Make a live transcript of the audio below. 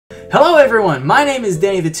Hello everyone, my name is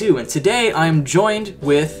Dannythetwo, and today I'm joined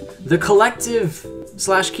with the collective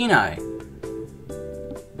 / Kenai.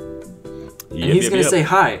 And he's gonna say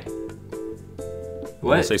hi.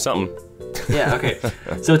 What? Say something. Yeah, okay.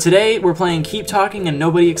 So today we're playing Keep Talking and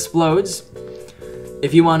Nobody Explodes.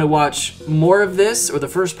 If you want to watch more of this, or the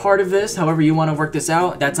first part of this, however you want to work this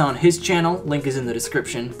out, that's on his channel. Link is in the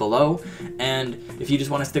description below. And if you just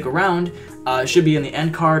want to stick around, it should be in the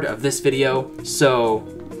end card of this video. So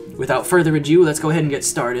without further ado, let's go ahead and get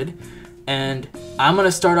started. And I'm going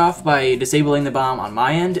to start off by disabling the bomb on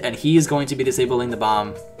my end, and he is going to be disabling the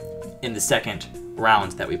bomb in the second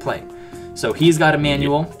round that we play. So he's got a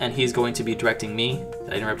manual, and he's going to be directing me.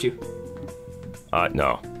 Did I interrupt you?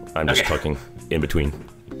 No. I'm just talking in between.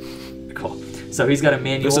 Cool. So he's got a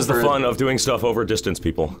manual. This is the fun of doing stuff over distance,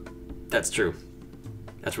 people. That's true.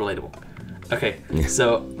 That's relatable. Okay,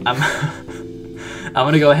 so I'm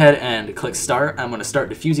going to go ahead and click start. I'm going to start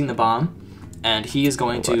defusing the bomb, and he is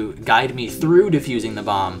going to guide me through defusing the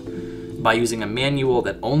bomb by using a manual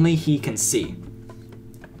that only he can see.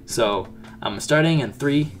 So I'm starting in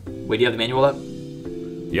 3. Wait, do you have the manual up?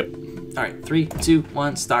 Yep. All right, 3, 2,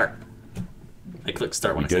 1, start. I clicked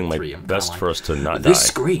start when I said 3. I'm doing my best for us to not die. This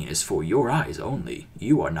screen is for your eyes only.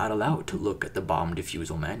 You are not allowed to look at the bomb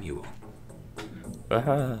defusal manual.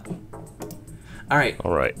 Alright.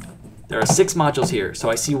 Alright. There are 6 modules here, so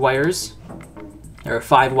I see wires. There are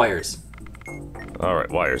 5 wires. Alright,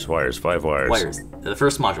 wires, 5 wires. Wires. The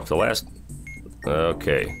first module. The last...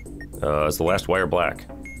 Okay. Is the last wire black?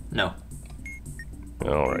 No.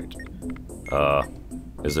 Alright.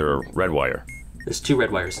 Is there a red wire? There's 2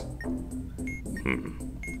 red wires.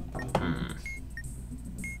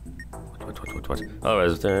 What? Oh,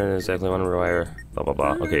 is there exactly one wire? Blah, blah,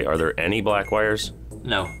 blah. Okay, are there any black wires?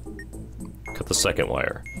 No. Cut the second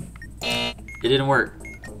wire. It didn't work.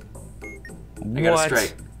 I got a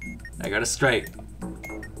strike. I got a strike.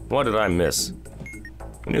 What did I miss?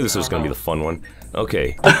 I knew this was going to be the fun one.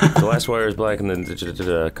 Okay, the last wire is black and then cut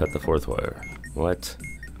the 4th wire. What?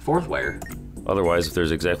 4th wire? Otherwise, if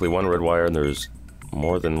there's exactly 1 red wire and there's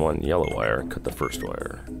more than 1 yellow wire, cut the 1st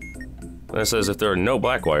wire. And it says if there are no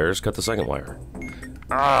black wires, cut the 2nd wire.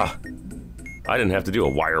 Ah! I didn't have to do a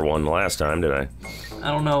wire one last time, did I?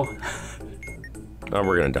 I don't know. Oh,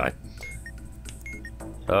 we're gonna die.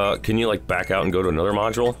 Can you, like, back out and go to another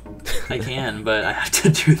module? I can, but I have to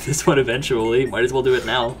do this one eventually. Might as well do it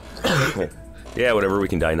now. Yeah, whatever, we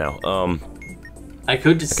can die now. I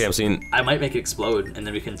could just... Okay, I'm seeing... I might make it explode, and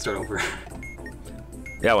then we can start over.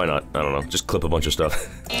 Yeah, why not? I don't know. Just clip a bunch of stuff.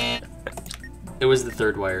 It was the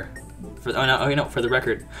 3rd wire. Oh no, for the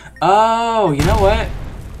record. Oh, you know what?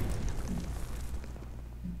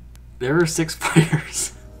 There were 6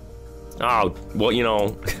 wires. Oh, well, you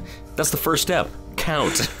know, that's the first step.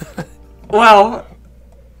 Count. Well.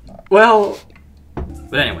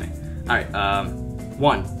 But anyway. Alright,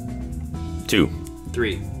 1. 2.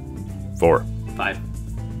 3. 4. 5.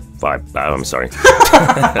 5. I'm sorry.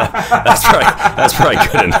 That's probably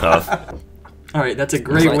good enough. Alright, that's a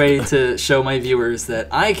great way to show my viewers that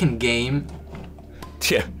I can game.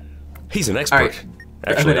 Yeah, he's an expert. Right.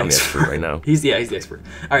 Actually, I'm the expert right now. He's the expert.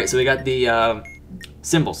 Alright, so we got the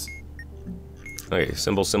symbols. Okay,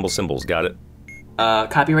 symbols, got it.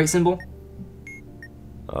 Copyright symbol.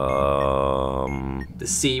 The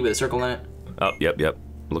C with a circle in it. Oh, yep.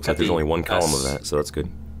 Looks like there's only 1 column of that, so that's good.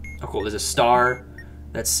 Oh, cool. There's a star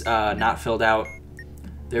that's not filled out.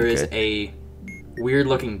 There is a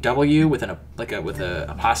weird-looking W with an with a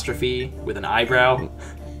apostrophe with an eyebrow.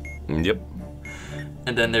 Yep.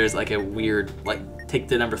 And then there's like a weird take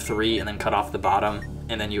the number 3 and then cut off the bottom,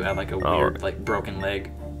 and then you have like a weird broken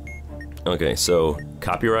leg. Okay, so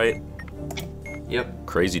copyright. Yep.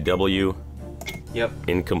 Crazy W. Yep.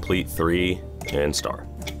 Incomplete 3 and star.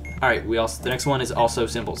 All right. The next one is also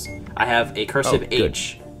symbols. I have a cursive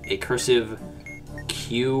H, a cursive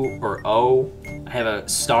Q or O. I have a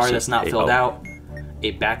star that's not filled out.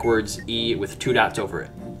 A backwards E with 2 dots over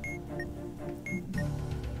it.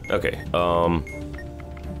 Okay.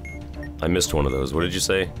 I missed one of those. What did you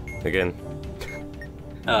say again?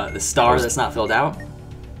 The star that's not filled out.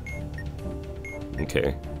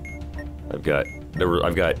 Okay. I've got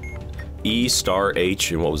E star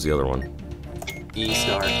H, and what was the other one? E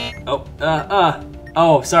star.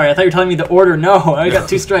 Oh, sorry. I thought you were telling me the order. No, I got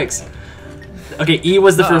 2 strikes. Okay, E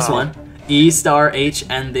was the first one. E star H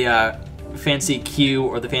and the fancy Q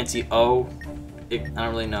or the fancy O. I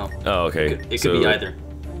don't really know. Oh, okay. It could be either.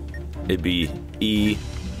 It'd be E.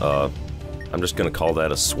 I'm just gonna call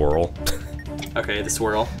that a swirl. Okay, the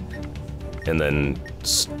swirl. And then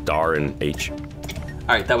star and H.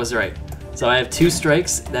 Alright, that was right. So I have 2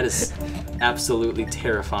 strikes. That is absolutely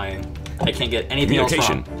terrifying. I can't get anything else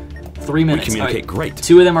wrong. 3 minutes. We communicate great.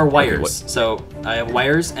 2 of them are wires. Okay, so I have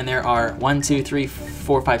wires, and there are 1, 2, 3,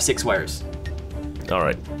 4, 5, 6 wires. All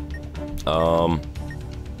right. Are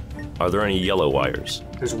there any yellow wires?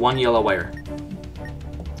 There's 1 yellow wire.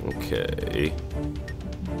 Okay.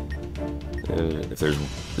 If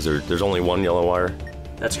there's only 1 yellow wire?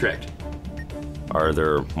 That's correct. Are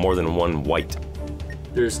there more than 1 white?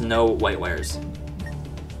 There's no white wires.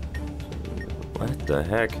 What the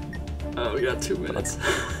heck? Oh, we got 2 minutes.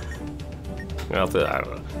 I don't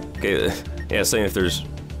know. Okay, yeah, saying if there's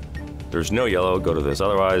no yellow, go to this.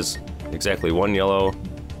 Otherwise, exactly 1 yellow.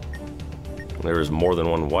 There is more than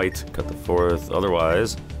 1 white, cut the 4th.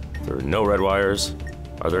 Otherwise, there are no red wires.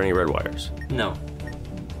 Are there any red wires? No.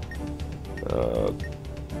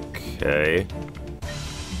 Okay.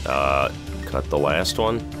 Cut the last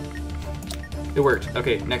one. It worked.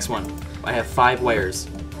 Okay, next one. I have 5 wires.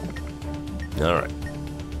 Alright.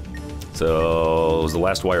 So, was the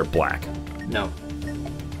last wire black? No.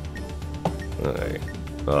 Okay.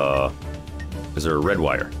 Is there a red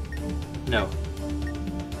wire? No.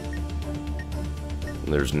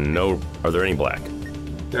 There's no... Are there any black?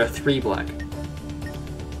 There are 3 black.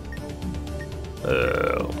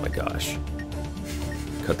 Oh my gosh.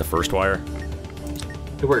 Cut the first wire?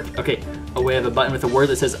 It worked. Okay. Oh, we have a button with a word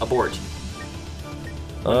that says abort.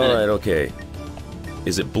 Alright, okay.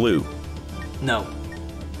 Is it blue? No.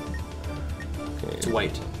 Okay. It's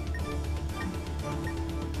white.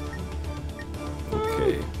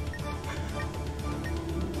 Okay.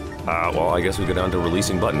 Well, I guess we go down to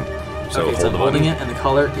releasing button. So okay, so I'm holding it, and the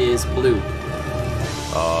color is blue.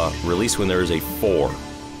 Release when there is a 4.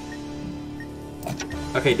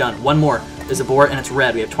 Okay, done. 1 more. There's a board, and it's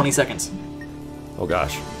red. We have 20 seconds. Oh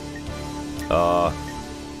gosh.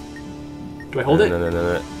 Do I hold it?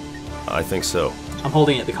 No. I think so. I'm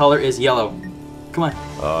holding it. The color is yellow. Come on.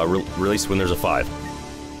 Release when there's a 5.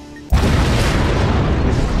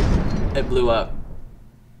 It blew up.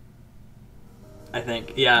 I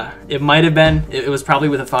think. Yeah, it might have been. It was probably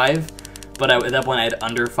with a 5, but at that point I had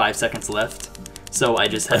under 5 seconds left, so I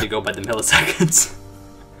just had to go by the milliseconds.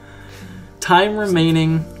 Time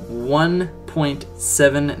remaining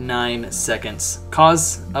 1.79 seconds.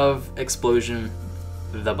 Cause of explosion,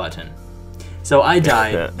 the button. So I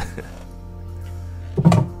died.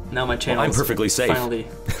 Now my channel. Well, I'm perfectly safe. Finally.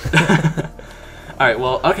 All right.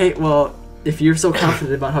 Well. Okay. Well, if you're so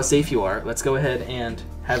confident about how safe you are, let's go ahead and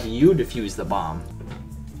have you defuse the bomb.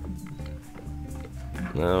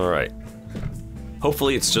 All right.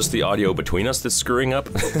 Hopefully, it's just the audio between us that's screwing up.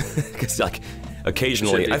 Because like,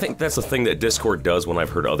 occasionally, I think that's the thing that Discord does when I've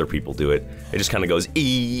heard other people do it. It just kind of goes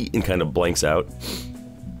 "ee" and kind of blanks out.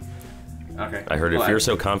 Okay. I heard if you're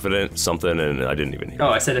so confident something, and I didn't even hear. Oh,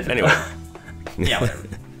 I said if. Anyway. Yeah. Whatever.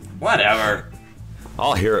 Whatever.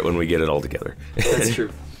 I'll hear it when we get it all together. That's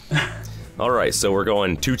true. Alright, so we're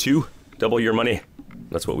going 2-2, double your money.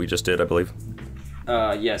 That's what we just did, I believe.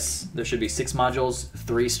 Yes. There should be 6 modules,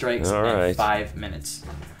 3 strikes, and 5 minutes.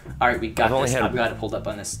 Alright, we got this. I've got it pulled up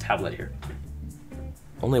on this tablet here.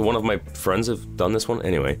 Only one of my friends have done this one.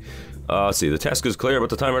 Anyway, let's see, the task is clear,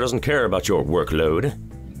 but the timer doesn't care about your workload.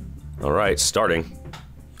 Alright, starting.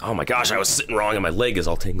 Oh my gosh, I was sitting wrong and my leg is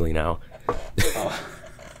all tingly now. Oh.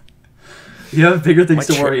 You have bigger things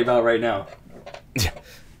to worry about right now.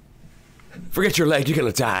 Forget your leg, you're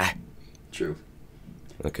gonna die. True.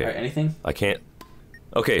 Okay. Alright, anything? I can't.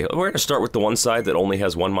 Okay, we're gonna start with the one side that only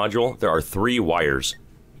has 1 module. There are 3 wires.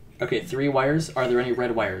 Okay, 3 wires. Are there any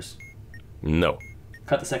red wires? No.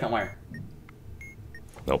 Cut the second wire.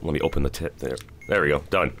 Nope, let me open the tip there. There we go,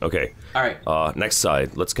 done. Okay. Alright. Next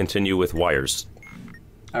side, let's continue with wires.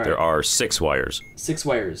 Alright. There are 6 wires. 6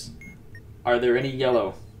 wires. Are there any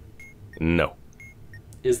yellow? No.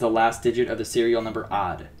 Is the last digit of the serial number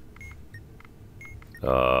odd?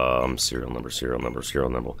 Serial number.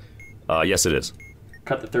 Yes, it is.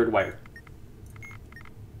 Cut the 3rd wire.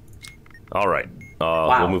 Alright.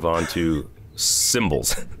 Wow. We'll move on to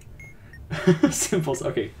symbols. Symbols,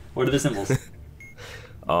 okay. What are the symbols?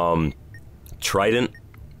 Trident.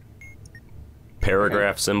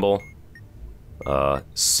 Paragraph symbol.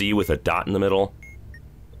 C with a dot in the middle.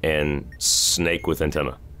 And snake with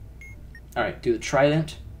antenna. Alright, do the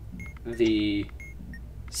trident, the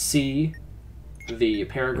C, the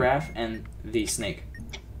paragraph, and the snake.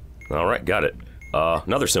 Alright, got it.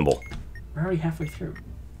 Another symbol. We're already halfway through.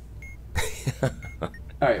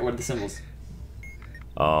 Alright, what are the symbols?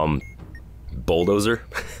 Bulldozer.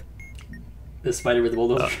 The spider with the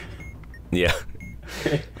bulldozer? Yeah.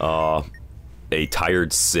 Okay. A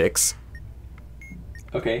tired 6.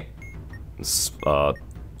 Okay.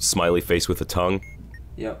 Smiley face with a tongue.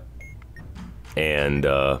 Yep. and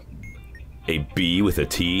a B with a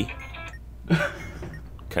T,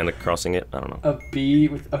 kind of crossing it. I don't know. A B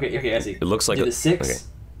with okay, I see. It looks like the 6, okay.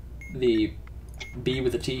 the B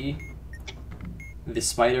with a T, the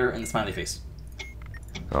spider, and the smiley face.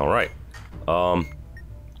 All right.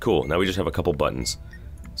 Cool. Now we just have a couple buttons.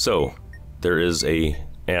 So there is an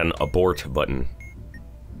abort button.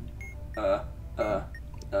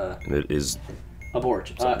 It is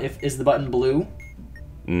abort. Is the button blue?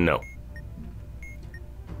 No.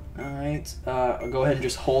 All right. Go ahead and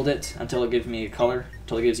just hold it until it gives me a color.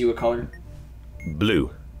 Until it gives you a color.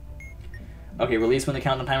 Blue. Okay. Release when the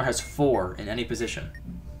countdown timer has 4 in any position.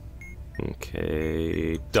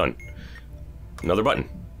 Okay. Done. Another button.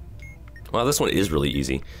 Well, this one is really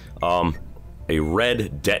easy. A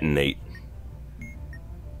red detonate.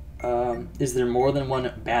 Is there more than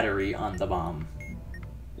one battery on the bomb?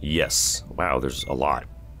 Yes. Wow, there's a lot.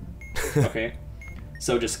 Okay.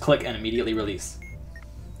 So just click and immediately release.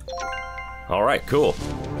 All right, cool.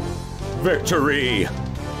 Victory!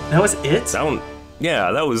 That was it?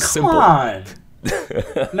 Yeah, that was Come simple. on!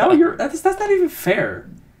 No, that's not even fair.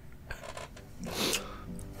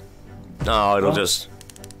 No, it'll just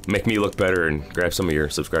make me look better and grab some of your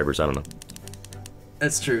subscribers. I don't know.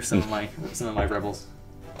 That's true. Some of my rebels.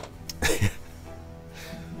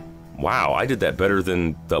 Wow, I did that better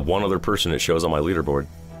than the one other person it shows on my leaderboard.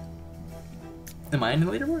 Am I in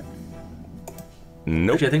the leaderboard?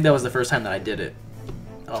 Nope. Actually, I think that was the first time that I did it.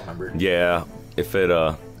 I don't remember. Yeah,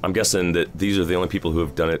 I'm guessing that these are the only people who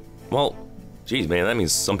have done it. Well, geez, man, that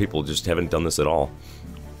means some people just haven't done this at all.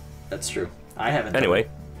 That's true. I haven't. Anyway.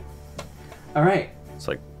 All right. It's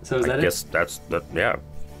like. So is that it? I guess that's that. Yeah.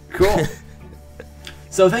 Cool.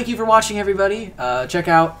 So thank you for watching, everybody. Check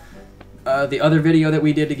out the other video that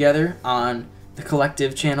we did together on the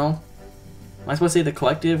Collective channel. Am I supposed to say the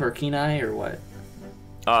Collective or Kenai or what?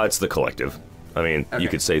 It's the Collective. I mean, Okay. you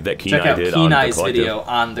could say that Kenai Check out did on the Kenai's Collective. video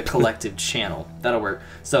on the Collective channel. That'll work.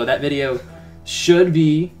 So that video should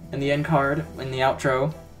be in the end card, in the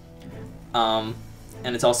outro. And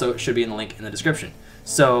it should be in the link in the description.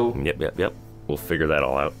 So Yep. We'll figure that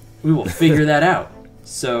all out. we will figure that out.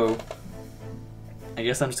 So I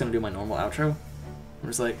guess I'm just gonna do my normal outro. I'm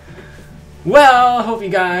just like, well, I hope you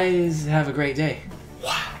guys have a great day.